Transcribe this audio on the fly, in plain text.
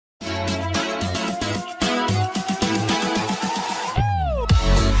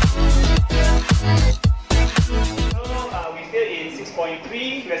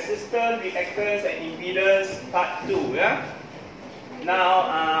3, resistance, reactance, and impedance, part 2. Yeah.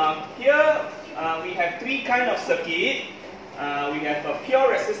 Now, here we have 3 kind of circuit. We have a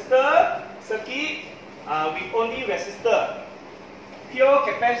pure resistor circuit with only resistor.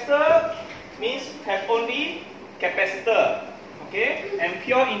 Pure capacitor means have only capacitor. Okay, and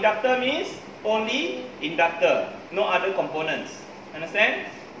pure inductor means only inductor, no other components. Understand?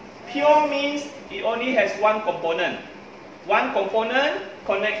 Pure means it only has one component. One component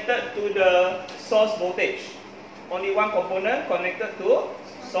connected to the source voltage. Only one component connected to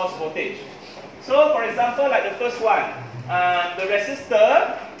source voltage. So, for example, like the first one, the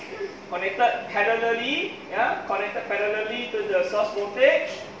resistor connected parallelly, connected parallelly to the source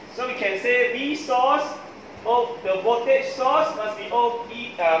voltage. So we can say V source, the voltage source must be equal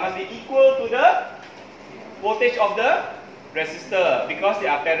to the voltage of the resistor because they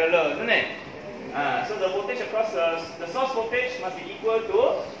are parallel, isn't it? So the voltage across the source voltage must be equal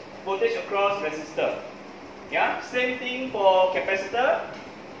to voltage across resistor. Yeah, same thing for capacitor.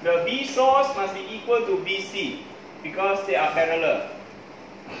 The V source must be equal to VC because they are parallel.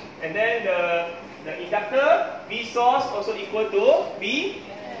 And then the inductor, V source also equal to V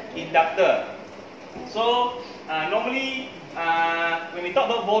inductor. So normally when we talk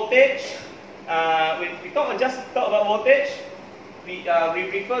about voltage, when we just talk about voltage, we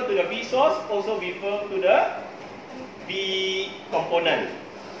refer to the V source, also refer to the V component.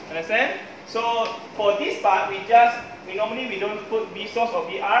 Understand? So for this part, we normally don't put V source or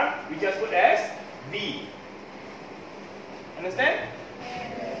VR, we just put as V. Understand?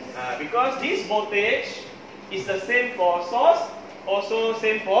 Because this voltage is the same for source, also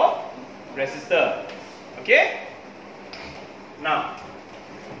same for resistor. Okay? Now,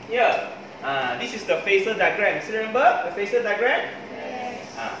 here, this is the phasor diagram. Still remember the phasor diagram? Yes.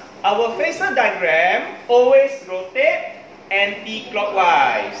 Our phasor diagram always rotate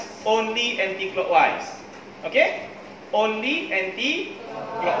anti-clockwise. Only anti-clockwise. Okay? Only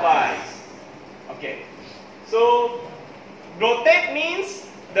anti-clockwise. Okay. So, rotate means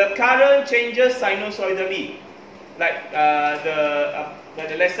the current changes sinusoidally. Like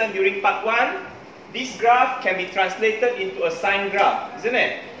the lesson during part 1, this graph can be translated into a sine graph, isn't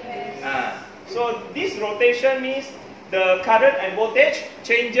it? Yes. So this rotation means the current and voltage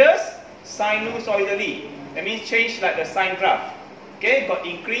changes sinusoidally. That means change like the sine graph. Okay, got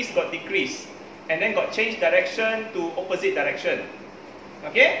increase, got decrease, and then got change direction to opposite direction.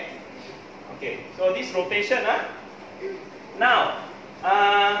 Okay? Okay, so this rotation. Now,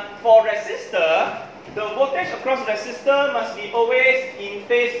 for resistor, the voltage across resistor must be always in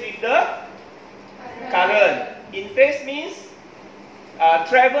phase with the current. In phase means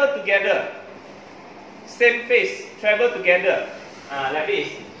travel together. Same phase, travel together. Like this.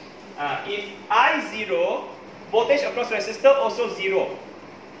 If I0, voltage across resistor also 0.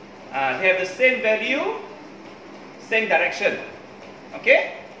 They have the same value, same direction.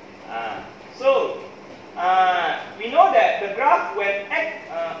 Okay? So, we know that the graph when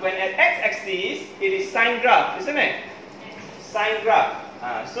at x-axis, it is sine graph, isn't it? Sine graph.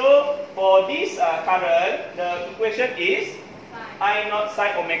 So, for this current, the equation is I naught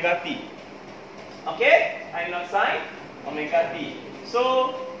sine omega t. Okay? I naught sine omega t.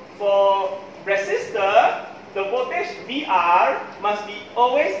 So, for resistor, the voltage VR must be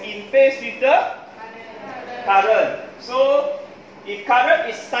always in phase with the current. So, if current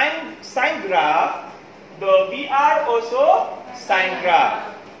is sine graph, the VR also sine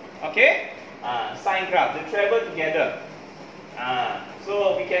graph. Okay? Sine graph, they travel together.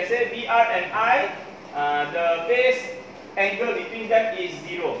 So we can say VR and I, the phase angle between them is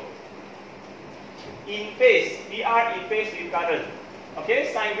 0. In phase, VR in phase with current.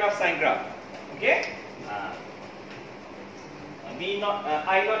 Okay? Sine graph, sine graph. Okay?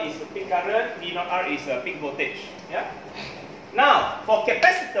 I naught is a peak current, V naught R is a peak voltage. Yeah? Now, for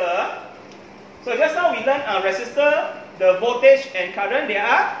capacitor, so just now we learned resistor, the voltage and current, they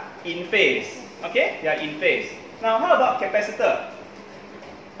are in phase. Okay? They are in phase. Now, how about capacitor?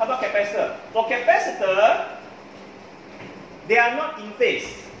 How about capacitor? For capacitor, they are not in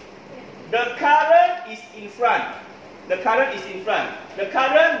phase. The current is in front. The current is in front. The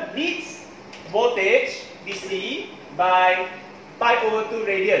current leads voltage, DC, by pi/2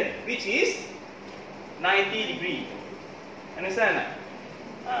 radian, which is 90 degree. Understand?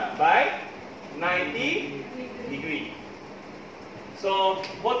 By 90 degree. So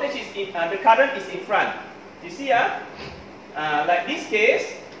voltage is in, the current is in front. You see, like this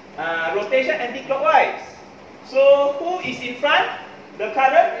case, rotation anti-clockwise. So who is in front? The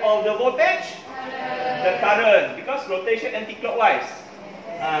current or the voltage? The current, because rotation anti-clockwise.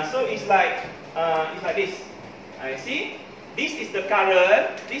 So it's like this. I see. This is the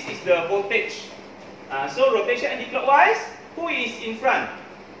current, this is the voltage. So rotation anti-clockwise, who is in front?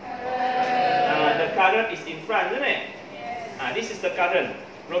 The current is in front, isn't it? Yes. This is the current.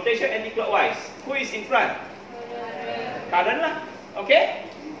 Rotation anti-clockwise, who is in front? Current lah. Okay?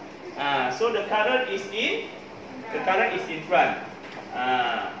 So the current is in front.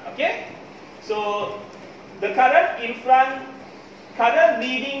 Okay? So the current in front, current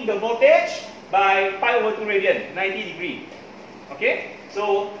leading the voltage by pi over 2 radian, 90 degree. Okay?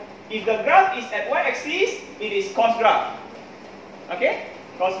 So if the graph is at y-axis, it is cos graph. Okay?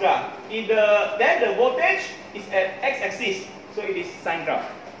 Cos graph. Then the voltage is at x-axis, so it is sine graph.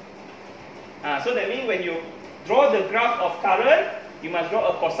 So that means when you draw the graph of current, you must draw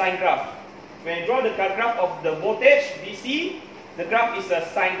a cosine graph. When you draw the graph of the voltage VC, the graph is a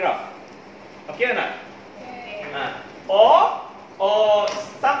sine graph. Okay or not? Or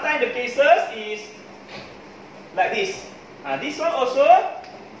sometimes the cases is like this. This one also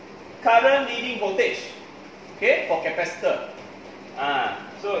current leading voltage. Okay, for capacitor.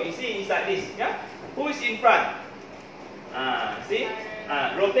 So you see it's like this. Yeah. Who is in front? See?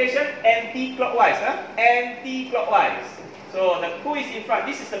 Rotation anti-clockwise. Anti-clockwise. So who is in front?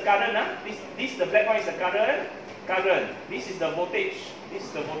 This is the current. This the black one is the current. Current. This is the voltage. This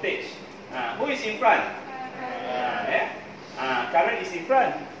is the voltage. Who is in front? Current is in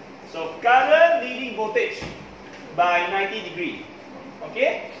front. So current leading voltage by 90 degree.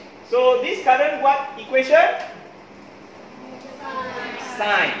 Okay. So this current what equation?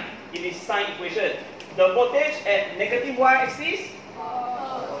 Sine. It is sine equation. The voltage at negative y-axis?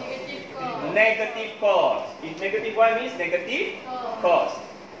 Negative cos. If negative y means negative cos.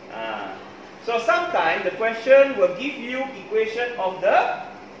 So sometimes the question will give you equation of the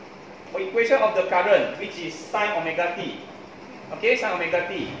current, which is sine omega t. Okay, sine omega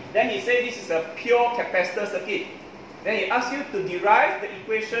t. Then he say this is a pure capacitor circuit. Then he asks you to derive the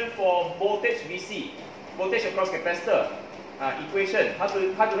equation for voltage VC, voltage across capacitor. Equation. How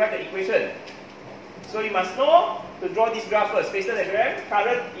to write the equation? So you must know to draw this graph first. Phasor diagram.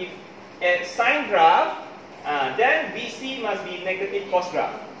 Current if at sine graph, then VC must be negative cos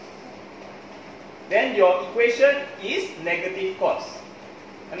graph. Then your equation is negative cos.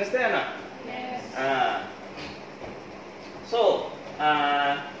 Understand or not? Yes. So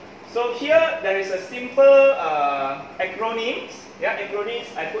here there is a simple acronyms. Yeah, acronyms.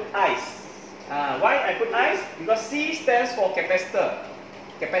 I put ICE. Why I put ICE? Because C stands for capacitor,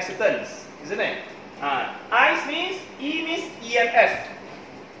 capacitance, isn't it? ICE means E means EMF.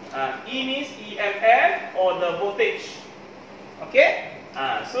 E means EMF or the voltage. Okay?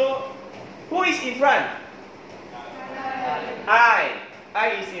 So who is in front? I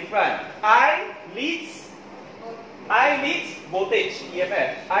is in front. I leads voltage,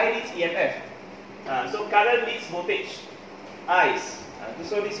 EMF. I leads EMF. So current leads voltage. ICE.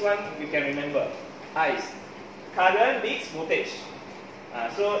 So this one you can remember. ICE. Current leads voltage.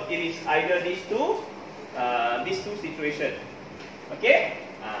 So it is either these two situations. Okay?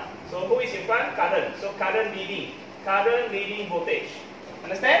 So who is in front? Current. So current leading voltage.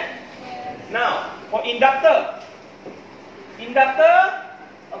 Understand? Yes. Now for inductor.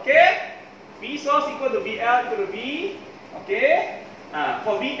 Okay? V source equal to VL equal to V. Okay?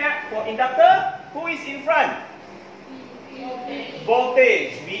 For inductor, who is in front?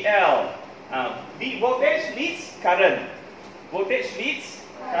 Voltage, VL. Voltage leads current. Voltage leads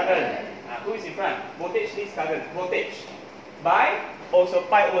current. Who is in front? Voltage leads current. Voltage. By also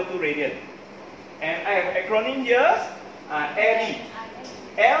pi over 2 radian. And I have acronym here. LE.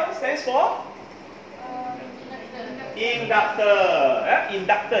 L stands for inductor.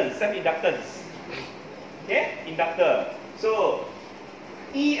 Inductance. Self-inductance. Okay? Inductor. So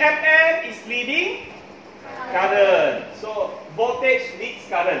EMF is leading current. So voltage leads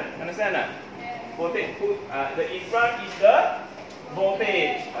current. Understand that? Yes. Voltage. The in front is the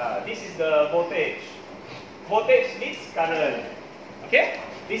voltage. This is the voltage. Voltage leads current. Okay?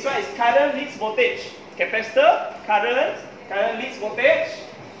 This one is current leads voltage. Capacitor, current leads voltage.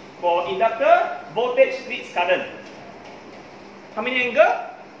 For inductor, voltage leads current. How many angle?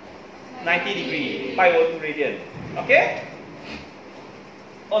 90 degree. Pi over 2 radian. Okay?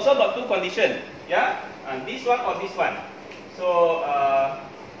 Also got two conditions. Yeah? This one or this one. So,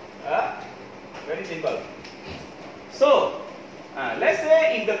 very simple. So, let's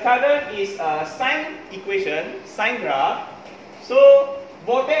say if the current is sine equation, sine graph, so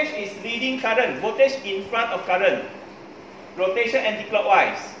voltage is leading current, voltage in front of current, rotation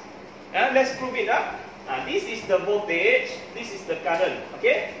anti-clockwise. Let's prove it. This is the voltage, this is the current.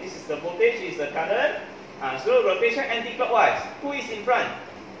 Okay, this is the voltage, this is the current. So rotation anti-clockwise. Who is in front?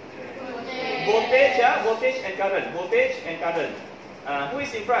 Voltage, yeah, voltage and current. Voltage and current. Who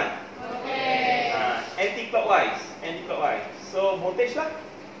is in front? Anti-clockwise. Anti-clockwise. So voltage lah.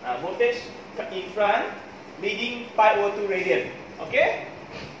 Voltage in front leading pi over 2 radian. Okay?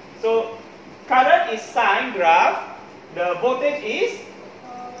 So current is sine graph. The voltage is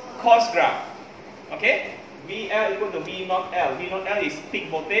cos graph. Okay? VL equal to V naught L. V naught L is peak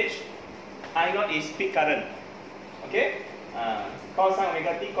voltage. I naught is peak current. Okay? Cos sin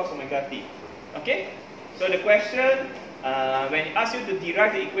omega t, cos omega t. Okay? So the question, when it asks you to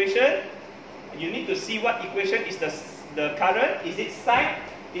derive the equation, you need to see what equation is the current. Is it sine?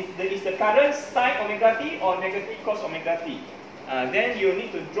 Is the current sine omega t or negative cos omega t? Then you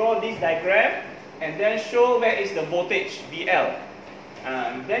need to draw this diagram and then show where is the voltage VL.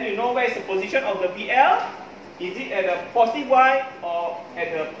 Then you know where is the position of the VL. Is it at the positive y or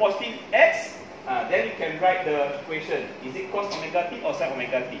at the positive x? Then you can write the equation. Is it cos omega t or sin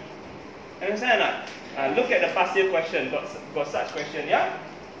omega t? Understand or not? Look at the past year question. Got such question, yeah?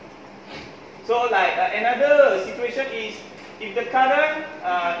 So like another situation is if the current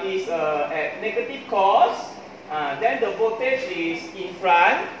is at negative cos, then the voltage is in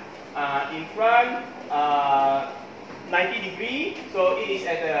front 90 degree, so it is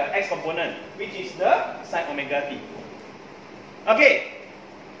at the x component, which is the sin omega t. Okay,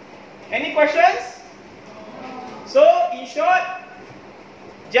 any questions? So in short,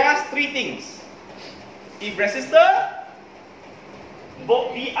 just three things. If resistor,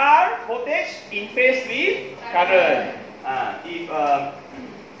 VR, voltage in phase with current. If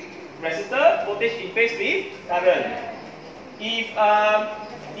resistor, voltage in phase with current. If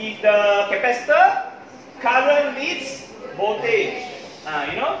the capacitor, current leads voltage.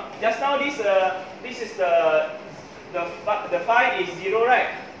 You know, just now this is the phi is 0, right?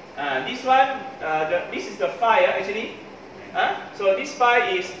 This one, this is the phi actually. So this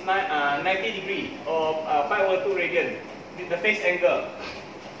phi is 90 degree or pi over 2 radian. The phase angle.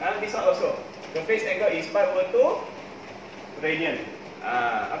 This one also. The phase angle is pi over 2 radian.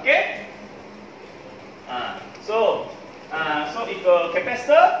 Okay. So if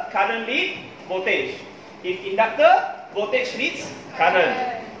capacitor, current lead voltage. If inductor, voltage leads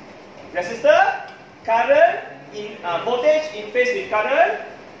current. Resistor, current in voltage in phase with current.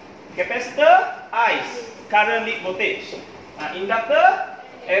 Capacitor, ice, current lead voltage. Inductor,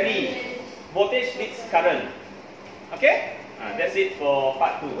 airy, voltage leads current. Okay? That's it for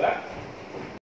part 2.